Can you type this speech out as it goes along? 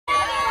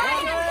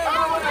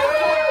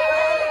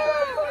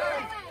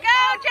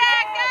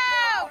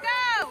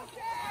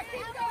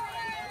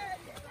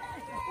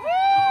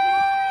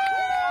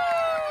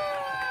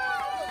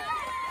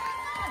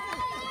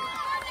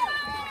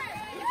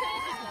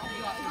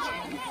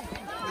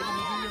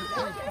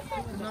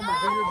Number,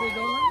 do your big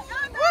arms.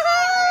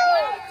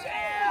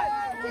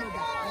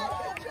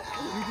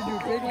 You can do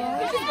big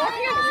arms.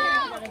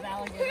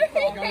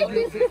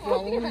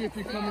 Well, only if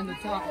you come in the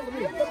top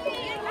 3.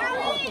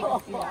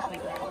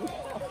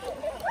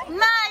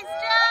 Nice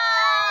job!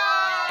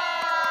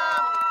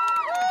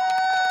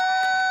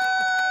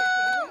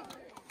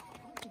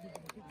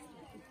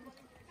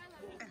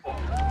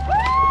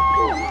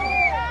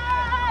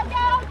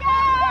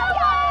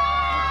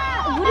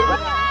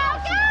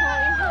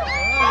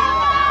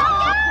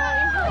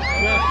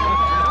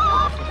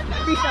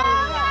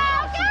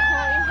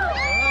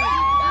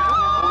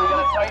 We got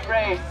a tight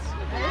race.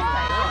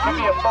 It's gonna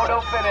be a photo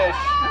finish.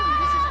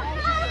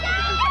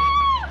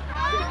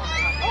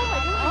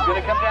 It's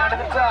gonna come down to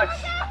the touch.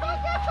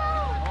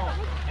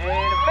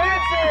 And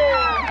advancing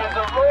is a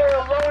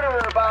Royal Loader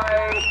by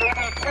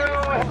Baby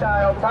 2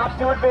 Style. Top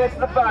 2 advance to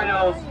the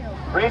finals.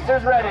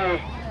 Racers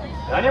ready.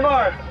 On your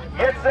mark,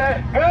 get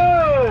set,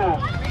 go!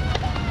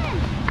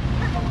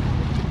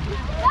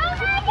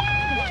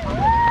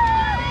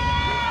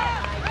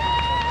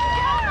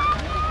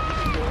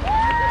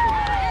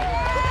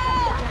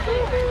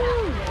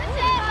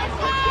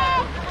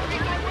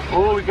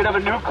 Oh, we could have a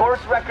new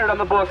course record on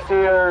the books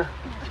here.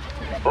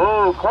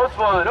 Oh, close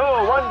one.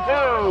 Oh, 1, 2.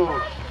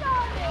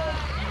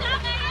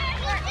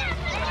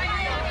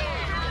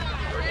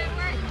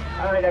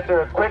 All right,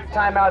 after a quick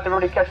timeout to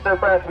everybody catch their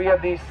breath, we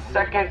have the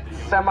second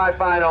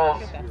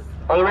semifinals.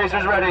 Are the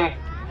racers ready?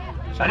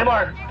 On your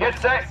mark, get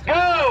set,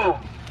 go!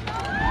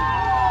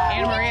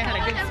 Anna Maria had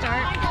a good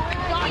start.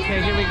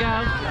 Okay, here we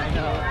go.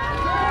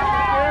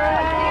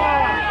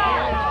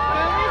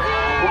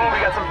 Oh, we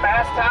got some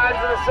fast times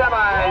in the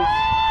semis.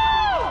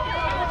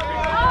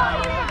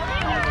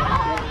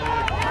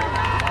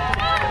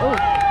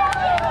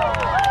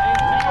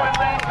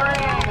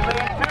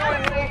 Lane 2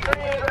 and lane 3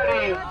 is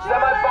ready.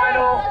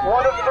 Semi-final,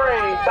 1 of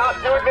 3. Top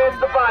 2 advance to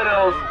the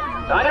finals.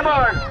 On your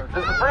mark,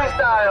 this is the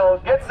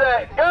freestyle. Get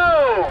set,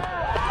 go!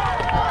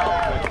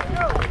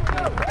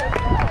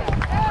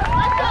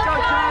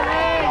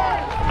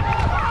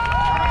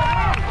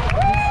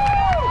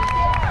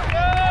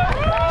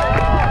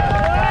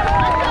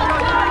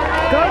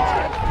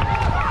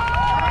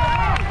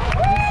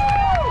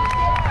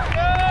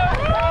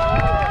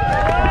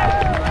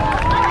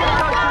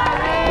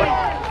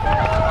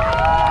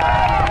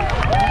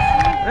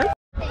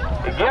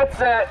 Get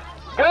set,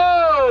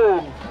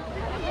 go!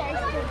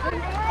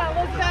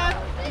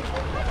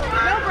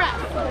 No breath.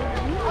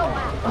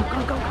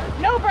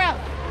 No breath.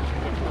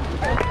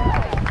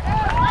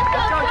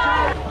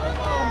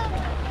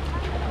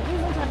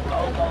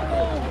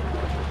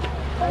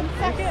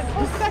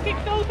 One second,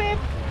 go, babe.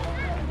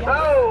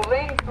 So,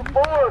 lane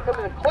 4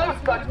 coming in close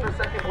touch for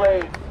second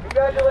place.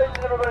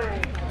 Congratulations,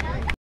 everybody.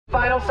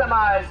 Final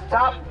semis.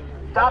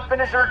 Top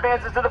finisher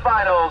advances to the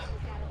finals.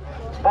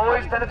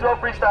 Boys 10 to 12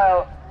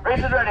 freestyle.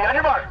 Racers ready. On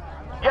your mark.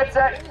 Get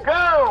set.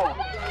 Go!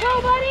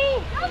 Go,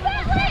 buddy! Go,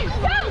 Beverly!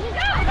 Go,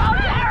 go! Go,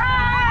 Tara!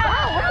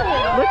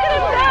 Look at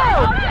him go!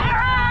 Go,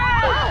 Tara!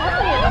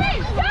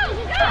 Go,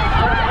 go!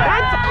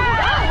 That's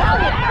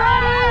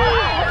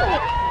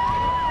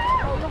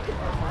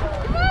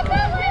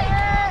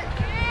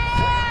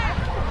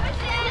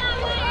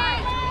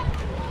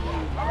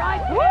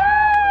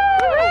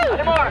On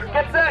your mark.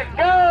 Get set.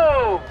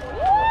 Go!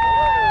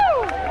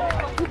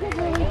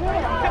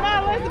 Come on,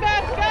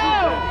 Elizabeth, go!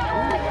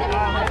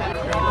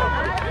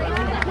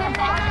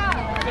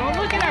 Don't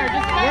look at her,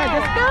 just go! Yeah,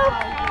 just go!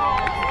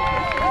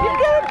 You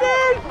got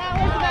this! Come on,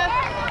 Elizabeth!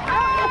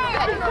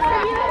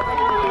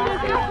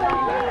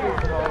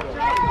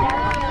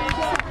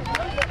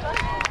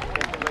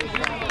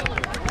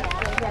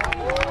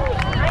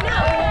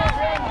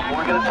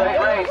 We're gonna tight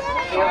race.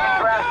 She has the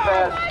crash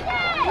fast.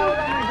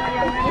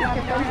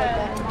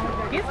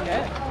 He's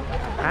good.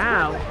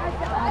 Wow.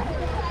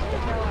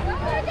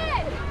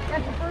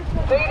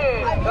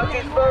 Leading,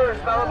 Tucky's first,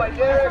 followed by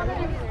Derek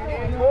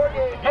and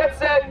Morgan. Get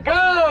set,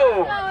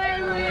 go!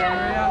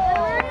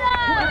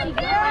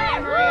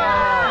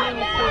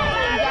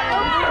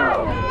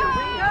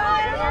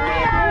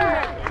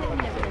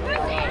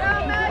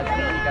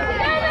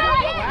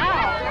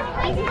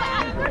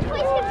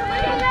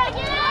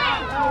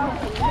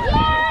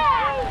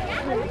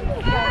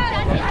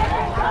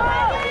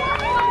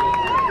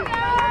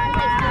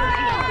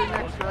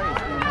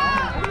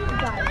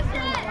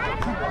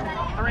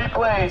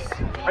 Place.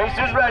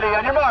 Racers ready.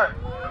 On your mark.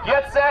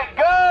 Get set,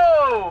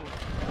 go!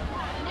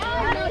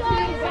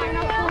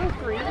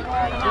 We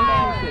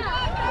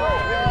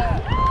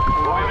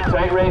have a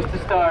tight race to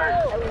start.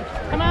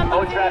 Come on,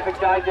 No traffic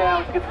died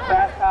down. Get the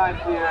fast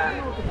times here.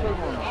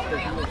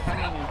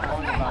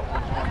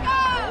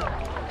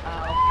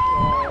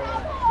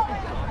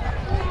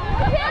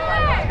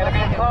 It's gonna be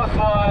a close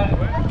one.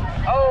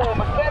 Oh,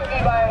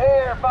 Mackenzie by a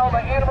hair, followed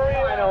by Anna Maria.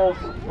 Finals.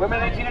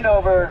 Women 18 and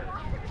over.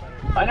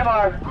 On your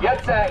mark,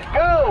 get set,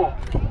 go!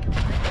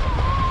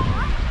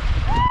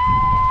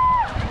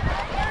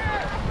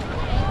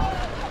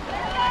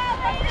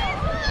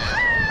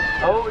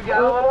 Oh, we got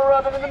a little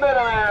rubbing in the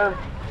middle there.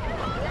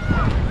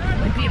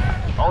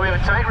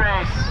 tight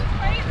race.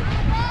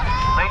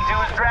 Lane 2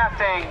 is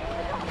drafting.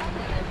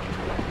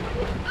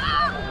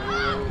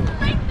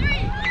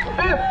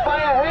 Fifth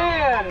by a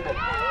hand.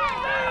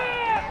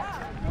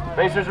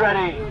 Racers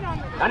ready.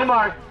 On your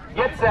mark,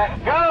 get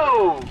set,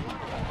 go!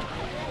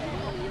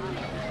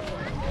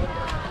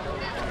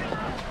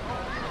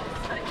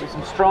 There's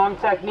some strong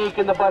technique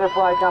in the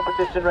butterfly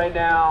competition right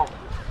now.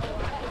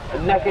 A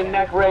neck and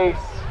neck race.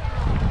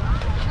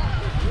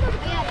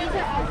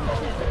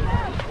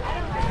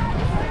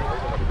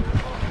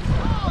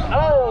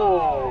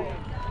 Oh!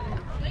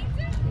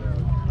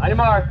 On your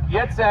mark,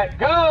 get set,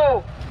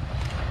 go!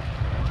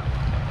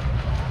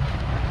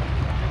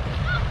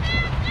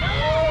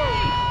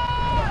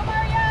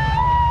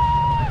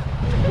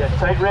 Yes,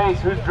 tight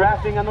race. Who's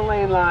drafting on the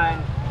lane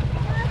line?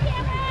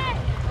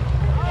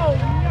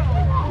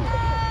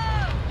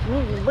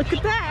 Ooh, look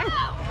at that!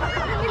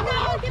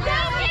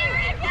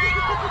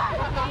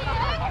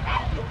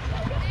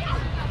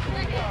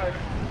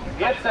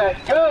 Get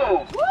set,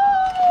 go!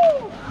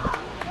 Woo!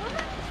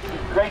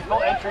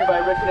 Graceful entry by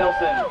Rick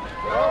Nelson.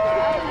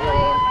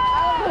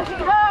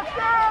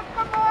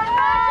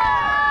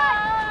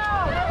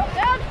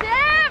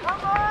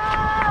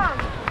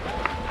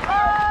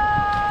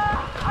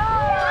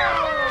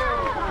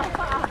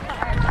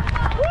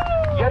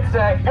 Get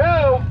set,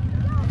 go!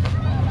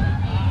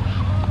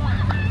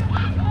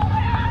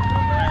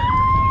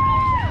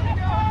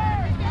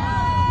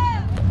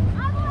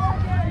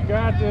 You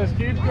got this.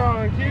 Keep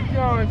going. Keep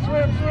going.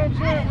 Swim, swim,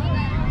 swim.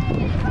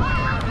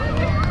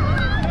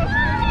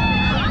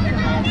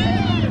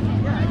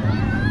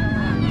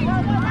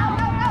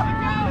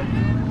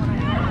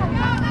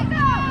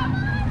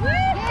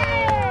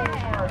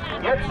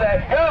 Get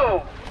set,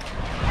 go!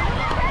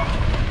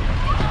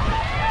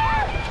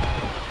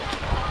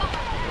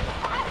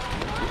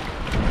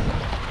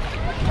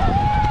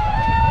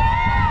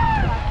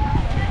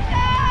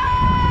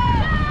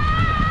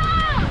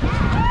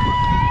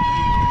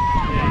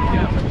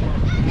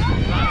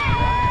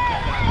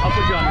 I'll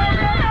put you on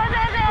that.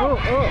 Oh,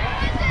 oh.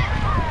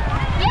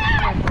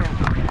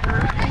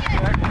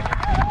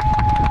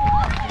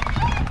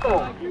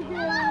 Oh.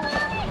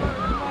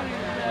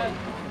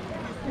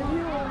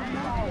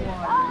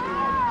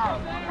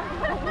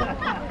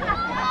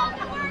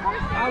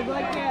 I was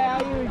like, yeah,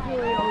 I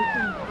usually always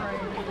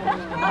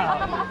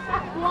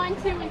 1,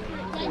 2, and 3.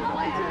 Like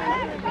 1,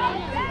 2,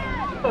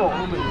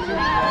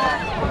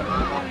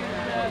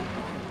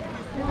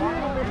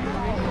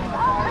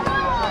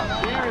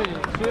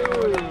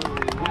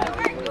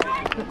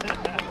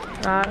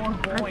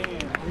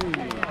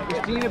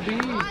 Christina B.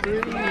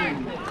 3.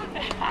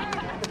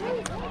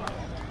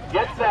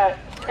 Get set,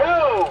 go!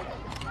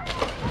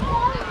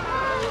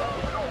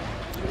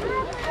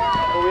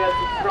 Oh, we have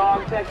some strong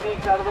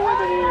techniques out of the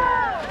women here.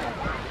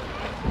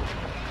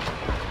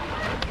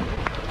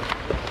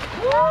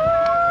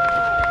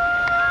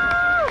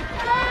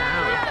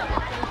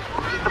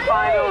 The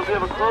finals, we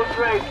have a close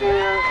race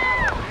here.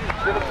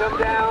 It's going to come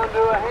down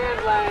to a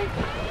hand length.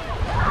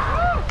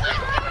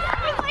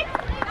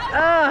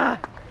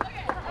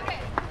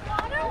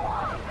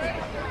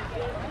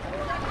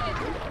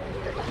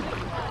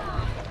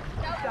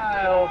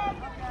 Style.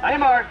 On your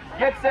mark,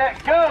 get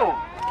set, go!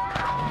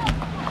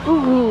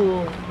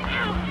 Ooh.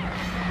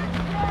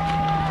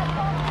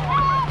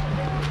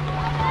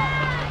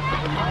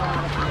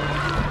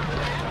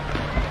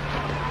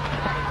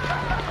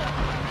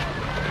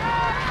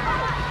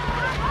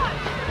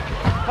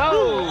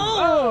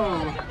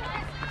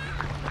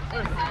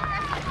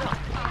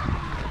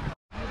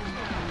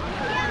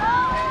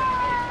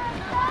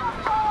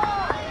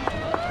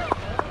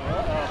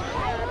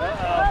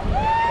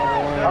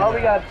 Oh,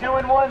 we got a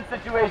 2-in-1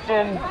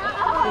 situation.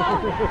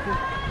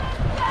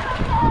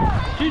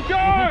 Keep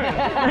going!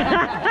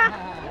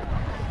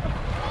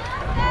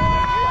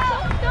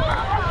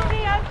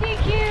 I'm too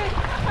cute.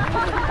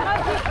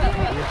 I'm too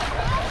cute.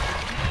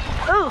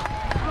 Oh.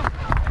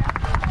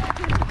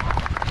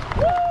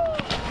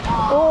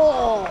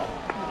 Oh.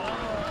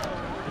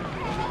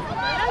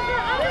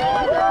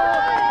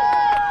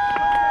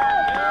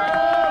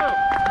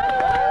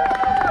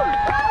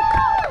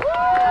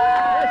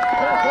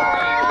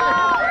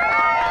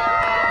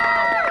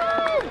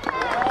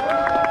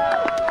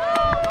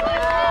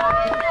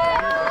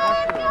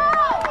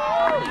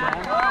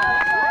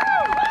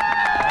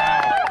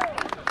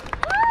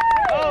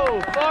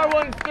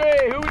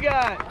 Who we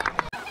got?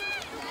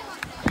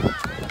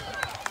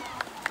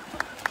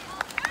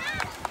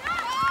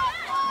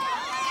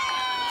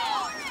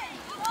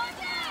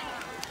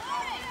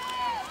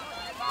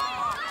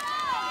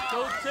 Go,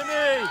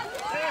 Timmy!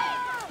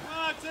 Come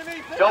on, Timmy!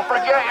 Don't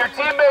forget, your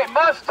teammate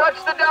must touch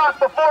the dock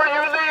before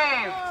you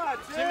leave.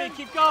 Timmy,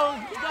 keep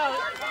going! You got it!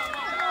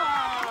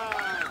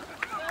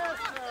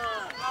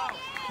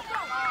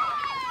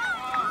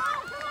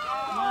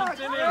 Come on,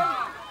 Timmy!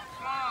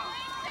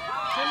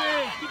 Timmy,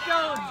 keep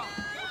going!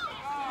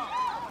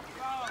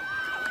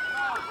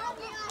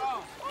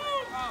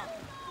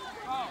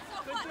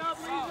 Good job,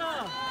 Lisa!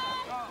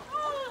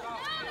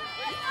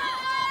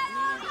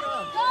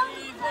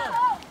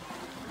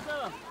 Lisa!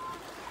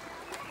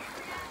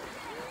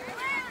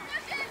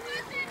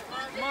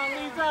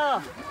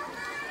 Lisa.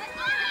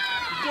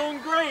 You're doing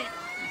great.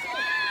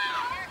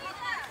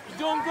 You're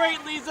doing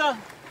great, Lisa.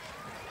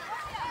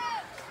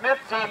 Smith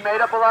team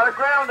made up a lot of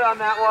ground on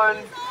that one.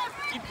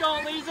 Keep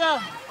going,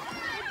 Lisa.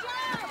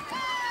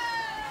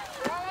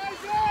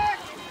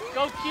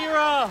 Go,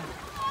 Kira.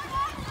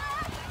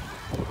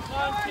 Come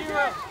on,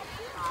 Kira.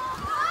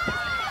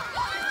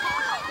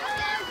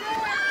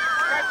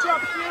 Catch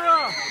up,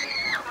 Kira.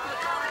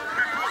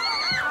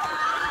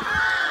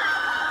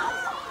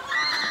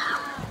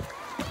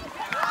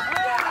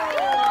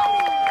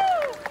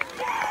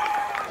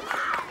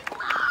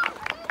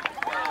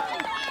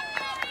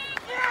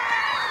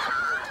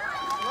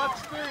 Left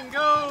spin,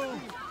 go.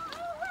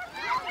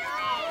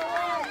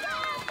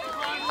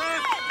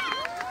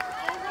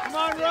 Come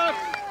on, Russ.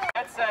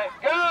 Let's say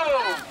go.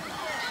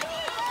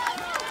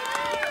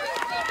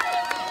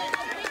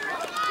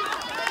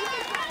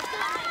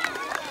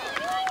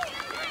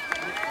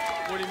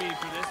 What do you mean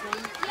for this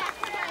one?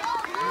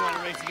 You want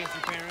to race against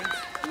your parents?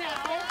 No.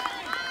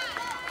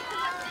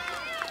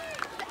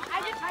 I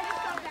just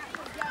got back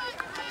from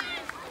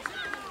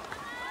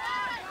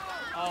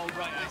Oh,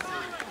 right, I see.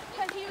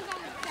 because he was on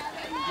the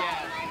 7.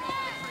 Yeah.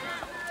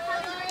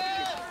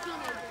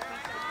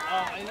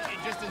 Oh, and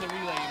just in the relay,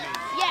 you mean?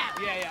 Yeah.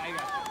 Yeah, I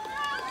got you.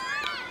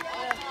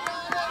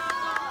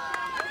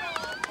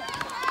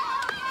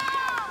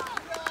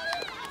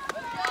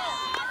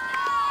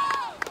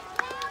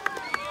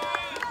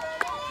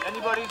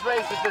 Anybody's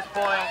race at this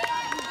point.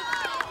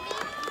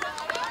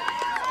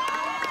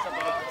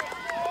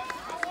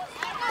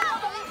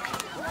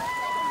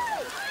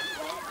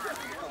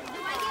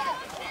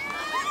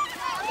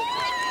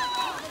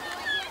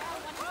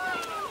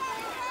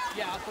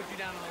 Yeah, I'll put you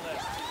down on the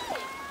list.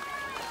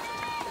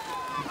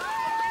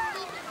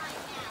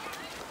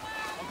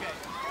 Okay.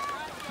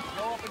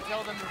 Go up and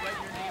tell them to write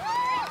your name on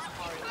the line.